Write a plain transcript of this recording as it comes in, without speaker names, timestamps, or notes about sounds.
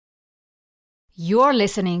You're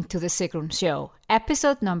listening to The Sigrun Show,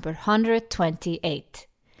 episode number 128.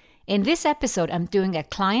 In this episode, I'm doing a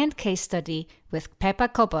client case study with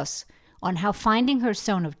Pepa Cobos on how finding her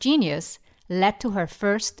zone of genius led to her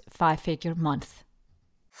first 5-figure month.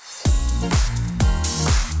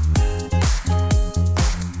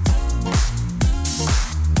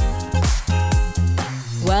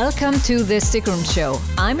 Welcome to The Sigrun Show.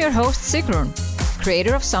 I'm your host, Sigrun,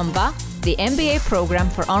 creator of Samba, the MBA program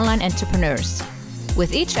for online entrepreneurs.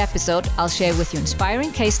 With each episode, I'll share with you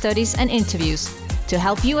inspiring case studies and interviews to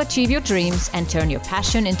help you achieve your dreams and turn your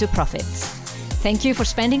passion into profits. Thank you for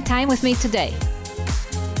spending time with me today.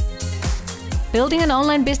 Building an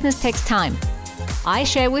online business takes time. I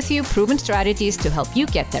share with you proven strategies to help you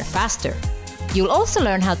get there faster. You'll also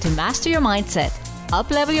learn how to master your mindset,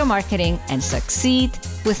 up-level your marketing, and succeed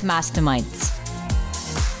with masterminds.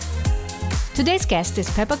 Today's guest is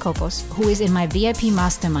Pepa Cobos, who is in my VIP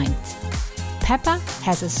mastermind. Pepa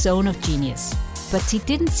has a zone of genius, but she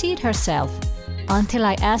didn't see it herself until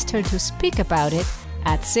I asked her to speak about it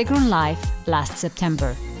at Sigrun Live last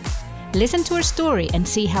September. Listen to her story and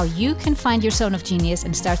see how you can find your zone of genius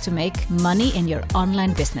and start to make money in your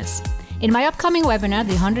online business. In my upcoming webinar,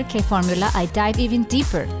 the 100K Formula, I dive even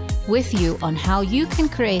deeper with you on how you can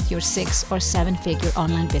create your 6 or 7-figure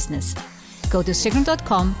online business. Go to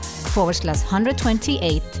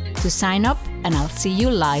sigrun.com/128 to sign up, and I'll see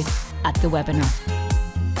you live at the webinar.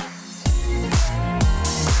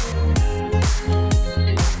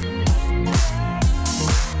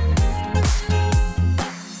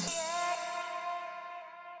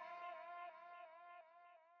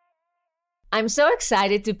 I'm so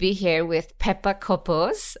excited to be here with Pepa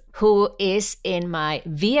Cobos, who is in my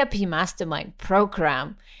VIP Mastermind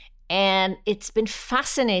program. And it's been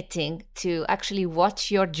fascinating to actually watch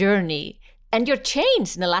your journey and your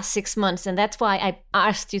change in the last 6 months. And that's why I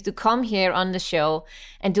asked you to come here on the show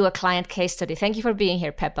and do a client case study. Thank you for being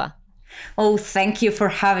here, Pepa. Oh, thank you for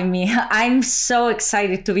having me. I'm so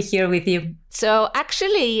excited to be here with you. So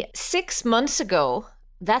actually, 6 months ago,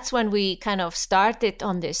 that's when we kind of started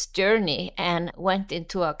on this journey and went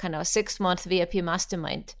into a kind of 6-month VIP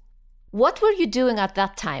mastermind. What were you doing at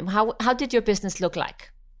that time? How did your business look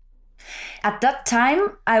like? At that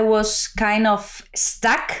time, I was kind of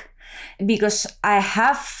stuck because I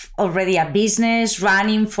have already a business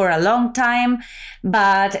running for a long time,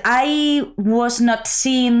 but I was not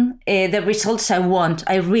seeing the results I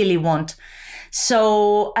really want.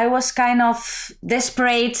 So I was kind of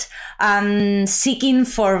desperate and seeking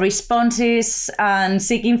for responses and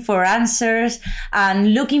seeking for answers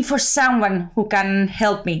and looking for someone who can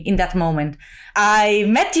help me in that moment. I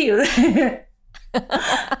met you.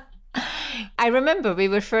 I remember we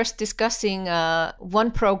were first discussing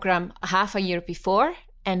one program half a year before.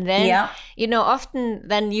 And then, often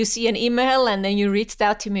then you see an email and then you reached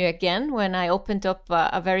out to me again when I opened up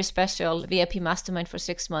a very special VIP mastermind for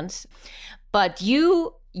 6 months. But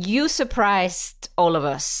you surprised all of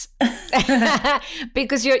us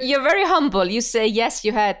because you're very humble. You say, yes,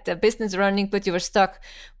 you had a business running, but you were stuck.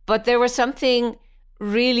 But there was something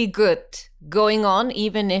really good going on,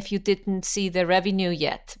 even if you didn't see the revenue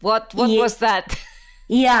yet. What was that?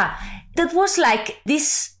 Yeah, that was like,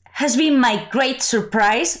 this has been my great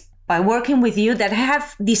surprise by working with you, that I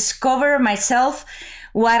have discovered myself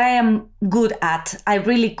what I am good at. I'm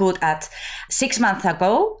really good at. 6 months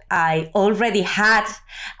ago, I already had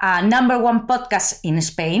a number 1 podcast in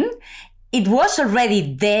Spain. It was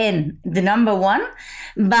already then the number 1,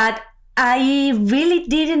 but I really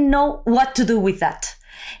didn't know what to do with that.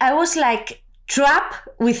 I was like trapped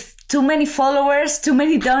with too many followers, too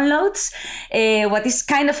many downloads, what is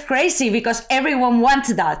kind of crazy because everyone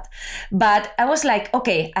wants that. But I was like,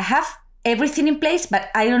 okay, I have everything in place, but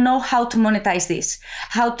I don't know how to monetize this,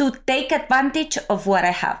 how to take advantage of what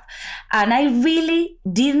I have. And I really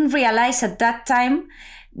didn't realize at that time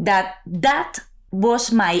that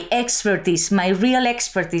was my expertise, my real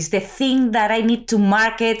expertise, the thing that I need to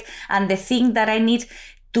market and the thing that I need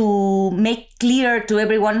to make clear to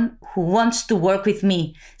everyone who wants to work with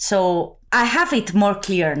me. So I have it more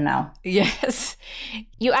clear now. Yes.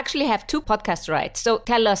 You actually have 2 podcasts, right? So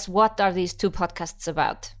tell us, what are these 2 podcasts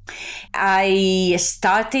about? I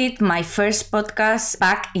started my first podcast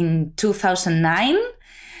back in 2009.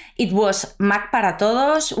 It was Mac para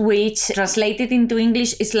Todos, which translated into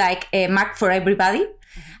English is like a Mac for everybody.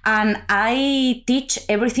 And I teach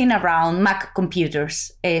everything around Mac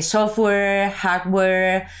computers, software,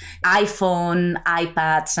 hardware, iPhone,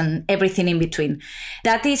 iPads, and everything in between.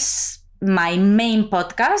 That is my main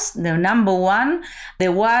podcast, the number one,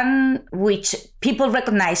 the one which people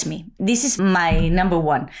recognize me. This is my number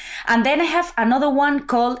one. And then I have another one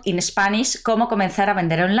called in Spanish, Cómo comenzar a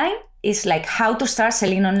vender online. It's like how to start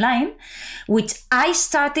selling online, which I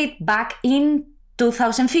started back in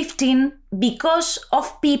 2015 because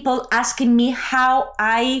of people asking me how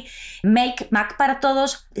I make Mac para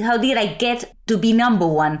Todos, how did I get to be number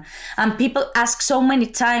one? And people ask so many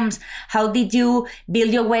times, how did you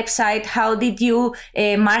build your website? How did you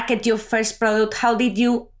market your first product? How did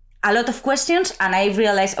you, a lot of questions. And I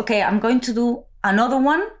realized, okay, I'm going to do another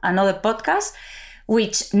podcast,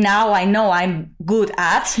 which now I know I'm good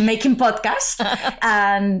at making podcasts.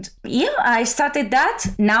 And yeah, I started that.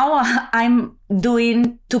 Now I'm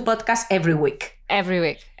doing 2 podcasts every week. Every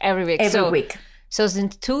week. So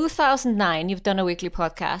since 2009, you've done a weekly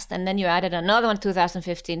podcast, and then you added another one in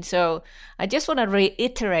 2015. So I just want to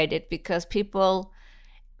reiterate it because people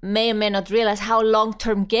may or may not realize how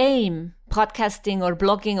long-term game podcasting or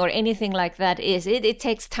blogging or anything like that is. It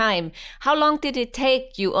takes time. How long did it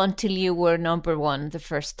take you until you were number one the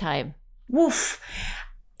first time? Woof.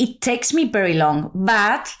 It takes me very long,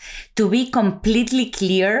 but to be completely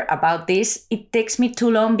clear about this, it takes me too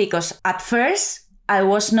long because at first I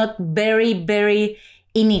was not very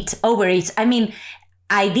over it. I mean,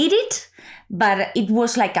 I did it, but it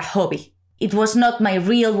was like a hobby. It was not my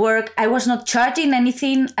real work. I was not charging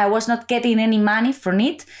anything. I was not getting any money from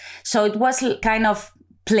it. So it was kind of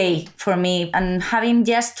play for me and having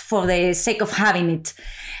just for the sake of having it.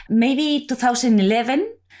 Maybe 2011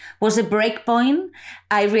 was a break point.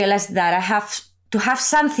 I realized that I have to have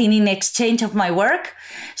something in exchange of my work.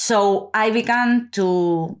 So I began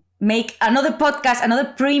to make another podcast,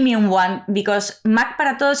 another premium one, because Mac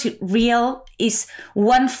para Todos Real is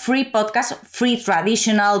one free podcast, free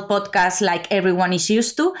traditional podcast like everyone is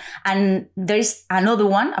used to. And there is another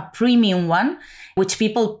one, a premium one, which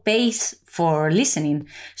people pays for listening.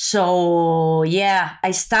 So yeah,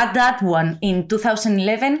 I started that one in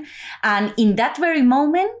 2011. And in that very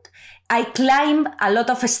moment, I climbed a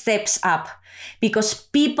lot of steps up because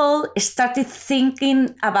people started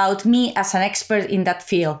thinking about me as an expert in that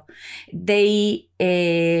field. They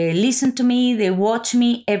listen to me, they watch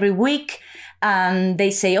me every week, and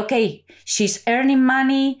they say, okay, she's earning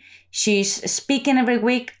money, she's speaking every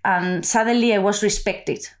week, and suddenly I was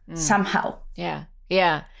respected somehow.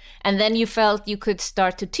 Yeah. And then you felt you could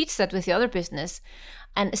start to teach that with the other business.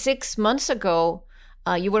 And 6 months ago,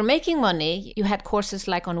 you were making money. You had courses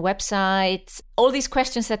like on websites, all these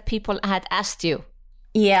questions that people had asked you.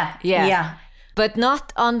 Yeah. But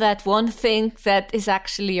not on that one thing that is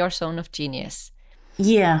actually your zone of genius.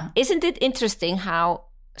 Yeah. Isn't it interesting how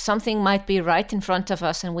something might be right in front of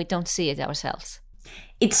us and we don't see it ourselves?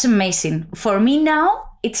 It's amazing. For me now,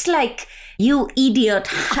 it's like, you idiot,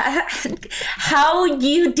 how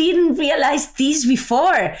you didn't realize this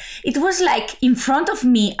before? It was like in front of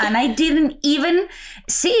me and I didn't even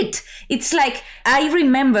see it. It's like, I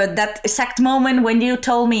remember that exact moment when you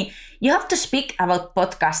told me, you have to speak about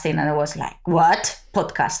podcasting. And I was like, what?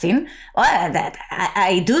 Podcasting? Well,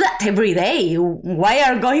 I do that every day.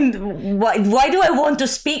 Why do I want to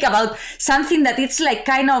speak about something that it's like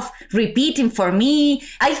kind of repeating for me?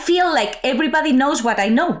 I feel like everybody knows what I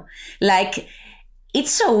know. Like, it's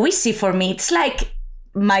so easy for me. It's like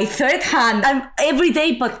my third hand. I'm every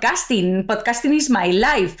day podcasting. Podcasting is my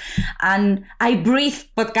life. And I breathe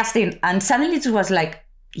podcasting. And suddenly it was like,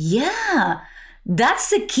 yeah, that's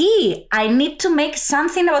the key. I need to make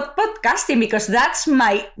something about podcasting because that's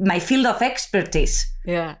my field of expertise.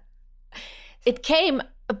 Yeah. It came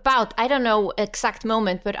about, I don't know exact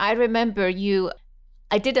moment, but I remember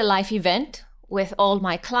I did a live event with all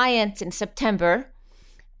my clients in September.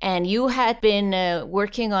 And you had been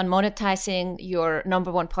working on monetizing your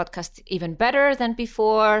number one podcast even better than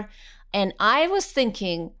before. And I was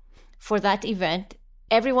thinking for that event,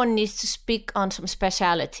 everyone needs to speak on some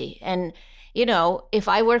specialty. And, you know, if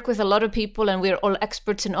I work with a lot of people and we're all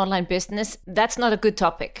experts in online business, that's not a good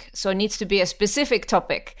topic. So it needs to be a specific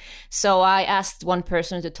topic. So I asked one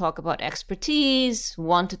person to talk about expertise,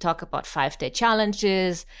 one to talk about 5-day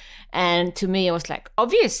challenges. And to me, it was like,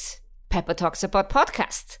 obvious. Pepa talks about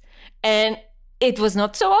podcasts. And it was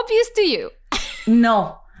not so obvious to you.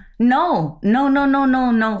 No.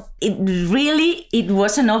 It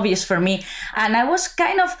wasn't obvious for me. And I was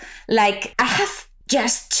kind of like, I have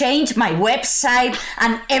just changed my website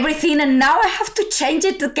and everything. And now I have to change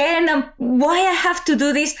it again. And why I have to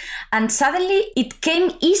do this? And suddenly it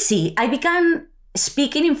came easy. I began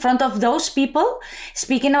speaking in front of those people,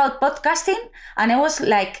 speaking about podcasting. And I was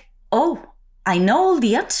like, oh, I know all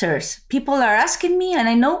the answers. People are asking me and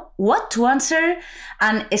I know what to answer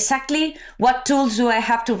and exactly what tools do I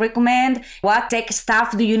have to recommend, what tech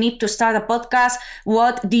stuff do you need to start a podcast,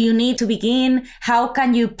 what do you need to begin, how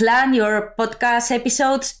can you plan your podcast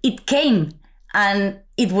episodes. It came and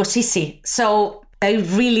it was easy. So I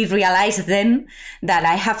really realized then that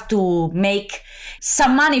I have to make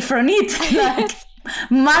some money from it, like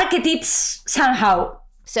market it somehow.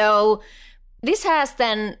 So this has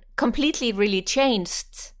then completely really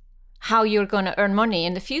changed how you're going to earn money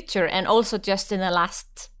in the future, and also just in the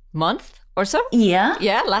last month or so. Yeah,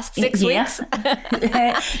 last 6 weeks.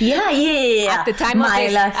 Yeah. At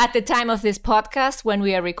the time of this podcast, when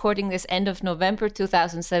we are recording this end of November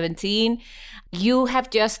 2017, you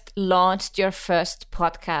have just launched your first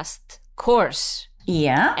podcast course.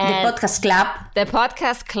 Yeah, and the podcast club. The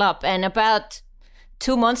podcast club, and about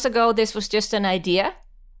 2 months ago, this was just an idea.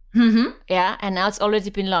 Mm-hmm. Yeah, and now it's already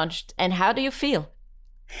been launched. And how do you feel?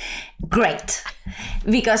 Great.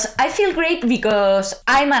 Because I feel great because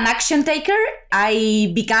I'm an action taker.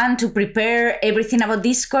 I began to prepare everything about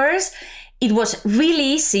this course. It was really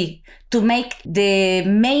easy to make the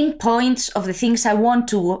main points of the things I want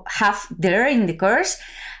to have there in the course.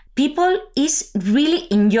 People is really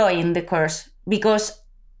enjoying the course because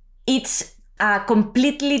it's a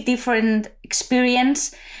completely different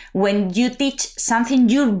experience when you teach something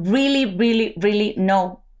you really, really, really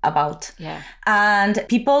know about. Yeah. And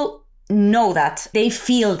people know that. They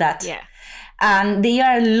feel that. Yeah. And they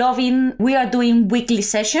are loving. We are doing weekly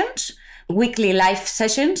sessions, weekly live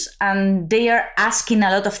sessions, and they are asking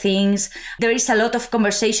a lot of things. There is a lot of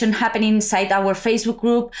conversation happening inside our Facebook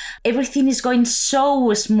group. Everything is going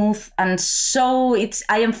so smooth and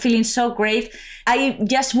I am feeling so great. I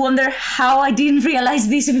just wonder how I didn't realize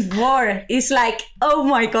this before. It's like, oh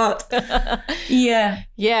my God. Yeah.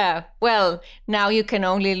 Yeah. Well, now you can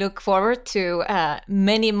only look forward to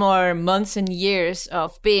many more months and years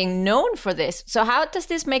of being known for this. So how does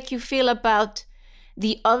this make you feel about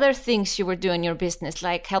the other things you were doing in your business,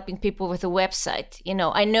 like helping people with a website? You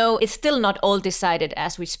know, I know it's still not all decided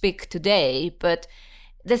as we speak today, but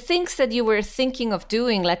the things that you were thinking of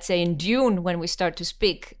doing, let's say in June when we start to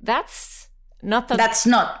speak, that's not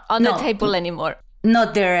on the table anymore.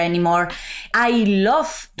 Not there anymore. I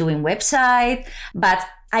love doing website, but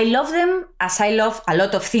I love them as I love a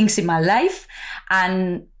lot of things in my life.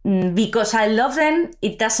 And because I love them,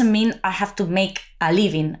 it doesn't mean I have to make a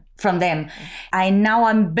living from them.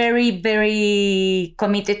 I'm very, very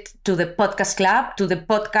committed to the podcast club, to the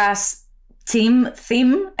podcast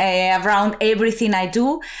theme around everything I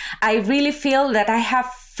do. I really feel that I have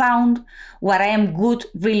found what I am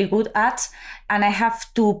really good at, and I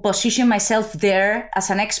have to position myself there as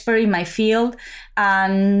an expert in my field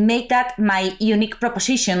and make that my unique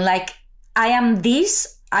proposition. Like, I am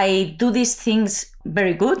this, I do these things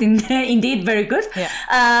very good, indeed very good. Yeah.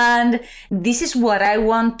 And this is what I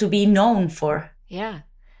want to be known for. Yeah.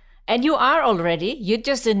 And you are already, you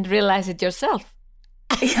just didn't realize it yourself.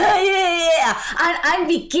 Yeah. And I'm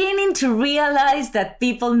beginning to realize that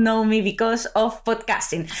people know me because of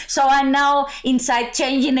podcasting. So I'm now inside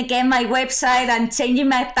changing again my website and changing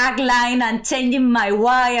my tagline and changing my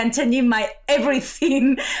why and changing my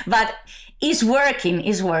everything. But it's working.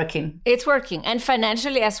 It's working. And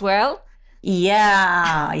financially as well.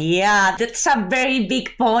 Yeah. That's a very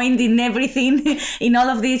big point in everything. In all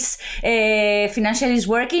of this, financially is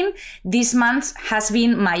working. This month has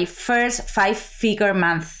been my first 5-figure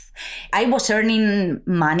month. I was earning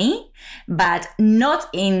money, but not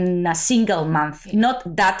in a single month,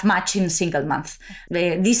 not that much in a single month.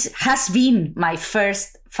 This has been my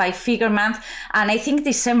first 5-figure month, and I think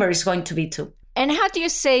December is going to be too. And how do you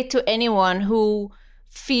say to anyone who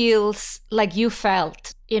feels like you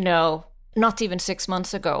felt, not even 6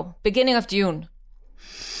 months ago, beginning of June?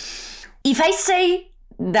 If I say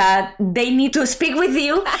that they need to speak with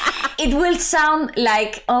you, it will sound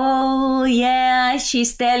like, oh yeah,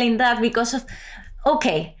 she's telling that because of...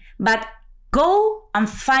 Okay, but go and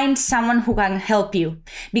find someone who can help you.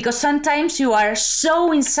 Because sometimes you are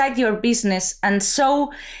so inside your business and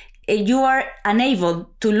so you are unable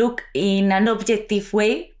to look in an objective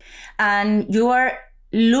way, and you are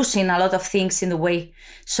losing a lot of things in the way.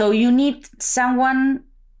 So you need someone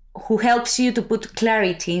who helps you to put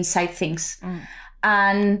clarity inside things.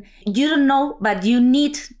 And you don't know, but you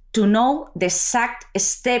need to know the exact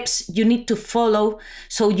steps you need to follow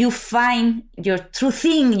so you find your true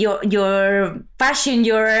thing, your passion,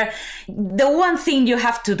 the one thing you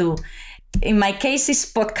have to do. In my case, it's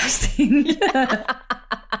podcasting.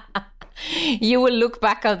 You will look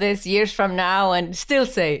back on this years from now and still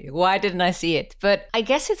say, why didn't I see it? But I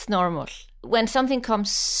guess it's normal. when something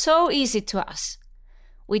comes so easy to us,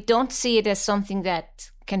 we don't see it as something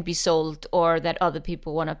that can be sold or that other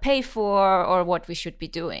people want to pay for or what we should be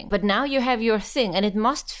doing. But now you have your thing, and it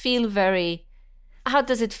must feel very... How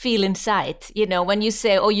does it feel inside? You know, when you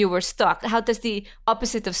say, oh, you were stuck, how does the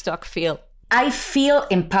opposite of stuck feel? I feel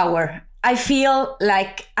empowered. I feel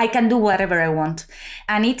like I can do whatever I want.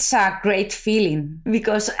 And it's a great feeling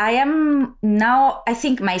because I am now, I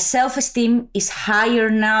think my self-esteem is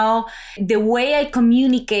higher now. The way I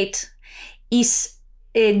communicate is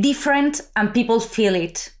different and people feel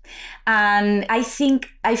it. And I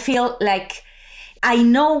feel like I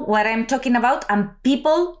know what I'm talking about and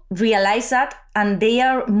people realize that and they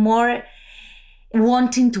are more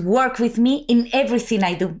wanting to work with me in everything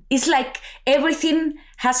I do. It's like everything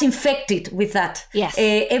has infected with that. Yes.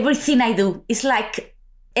 Everything I do. It's like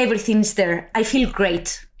everything's there. I feel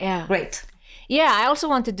great. Yeah. Great. Yeah, I also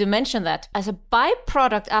wanted to mention that as a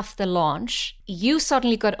byproduct after launch, you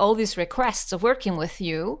suddenly got all these requests of working with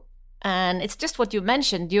you. And it's just what you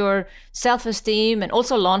mentioned, your self-esteem and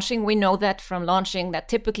also launching. We know that from launching that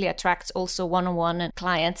typically attracts also one-on-one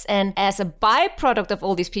clients. And as a byproduct of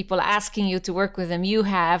all these people asking you to work with them, you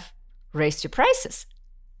have raised your prices.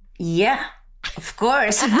 Yeah, of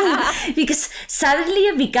course. Because suddenly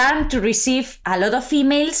I began to receive a lot of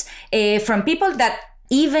emails from people that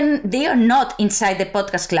even they are not inside the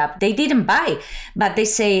podcast club. They didn't buy, but they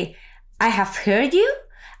say, I have heard you.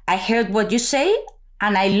 I heard what you say.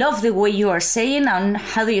 And I love the way you are saying and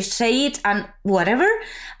how do you say it and whatever.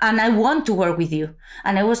 And I want to work with you.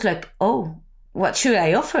 And I was like, oh, what should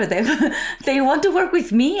I offer them? They want to work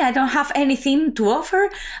with me. I don't have anything to offer.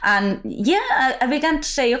 And yeah, I began to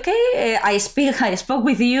say, okay, I spoke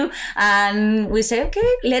with you and we say, okay,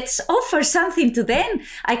 let's offer something to them.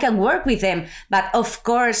 I can work with them. But of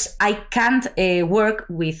course, I can't work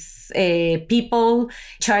with people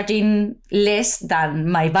charging less than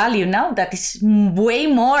my value now. That is way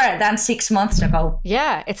more than 6 months ago.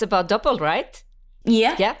 Yeah, it's about double, right?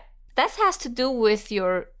 Yeah. Yeah. That has to do with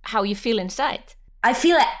how you feel inside. I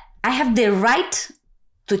feel like I have the right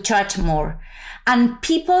to charge more. And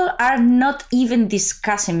people are not even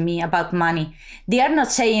discussing me about money. They are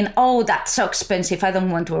not saying, oh, that's so expensive. I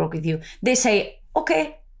don't want to work with you. They say,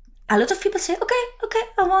 okay. A lot of people say, okay,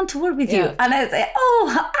 I want to work with you. And I say,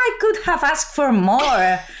 oh, I could have asked for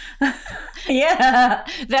more. Yeah.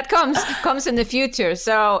 That comes in the future.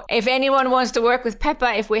 So if anyone wants to work with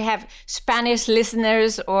Pepa, if we have Spanish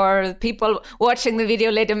listeners or people watching the video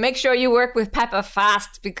later, make sure you work with Pepa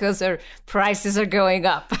fast because her prices are going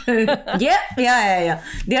up. Yeah.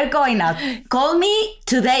 They're going up. Call me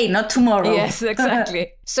today, not tomorrow. Yes,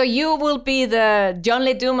 exactly. So you will be the John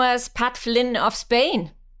Le Dumas, Pat Flynn of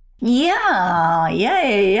Spain.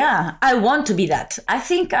 Yeah. I want to be that. I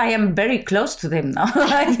think I am very close to them now.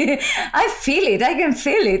 I feel it. I can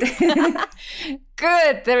feel it.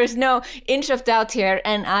 Good. There is no inch of doubt here.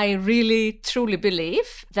 And I really, truly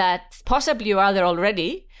believe that possibly you are there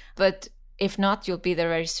already, but if not, you'll be there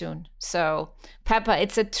very soon. So, Pepa,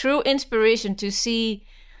 it's a true inspiration to see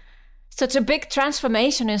such a big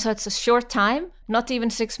transformation in such a short time, not even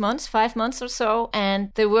 6 months, 5 months or so.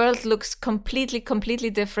 And the world looks completely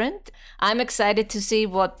different. I'm excited to see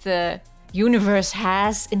what the universe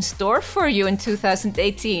has in store for you in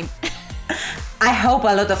 2018. I hope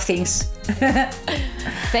a lot of things.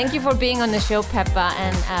 Thank you for being on the show, Pepa.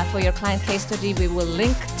 And for your client case study, we will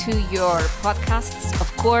link to your podcasts.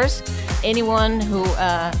 Of course, anyone who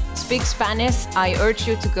speaks Spanish, I urge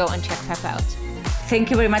you to go and check Pepa out. Thank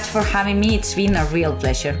you very much for having me. It's been a real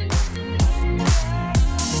pleasure.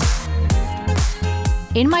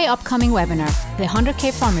 In my upcoming webinar, The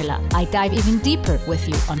 100K Formula, I dive even deeper with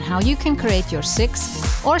you on how you can create your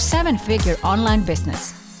 6 or 7-figure online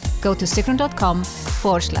business. Go to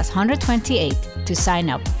sigrun.com/128 to sign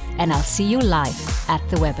up, and I'll see you live at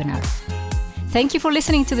the webinar. Thank you for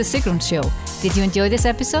listening to The Sigrun Show. Did you enjoy this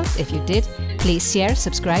episode? If you did, please share,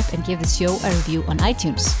 subscribe, and give the show a review on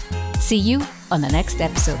iTunes. See you on the next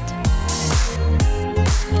episode.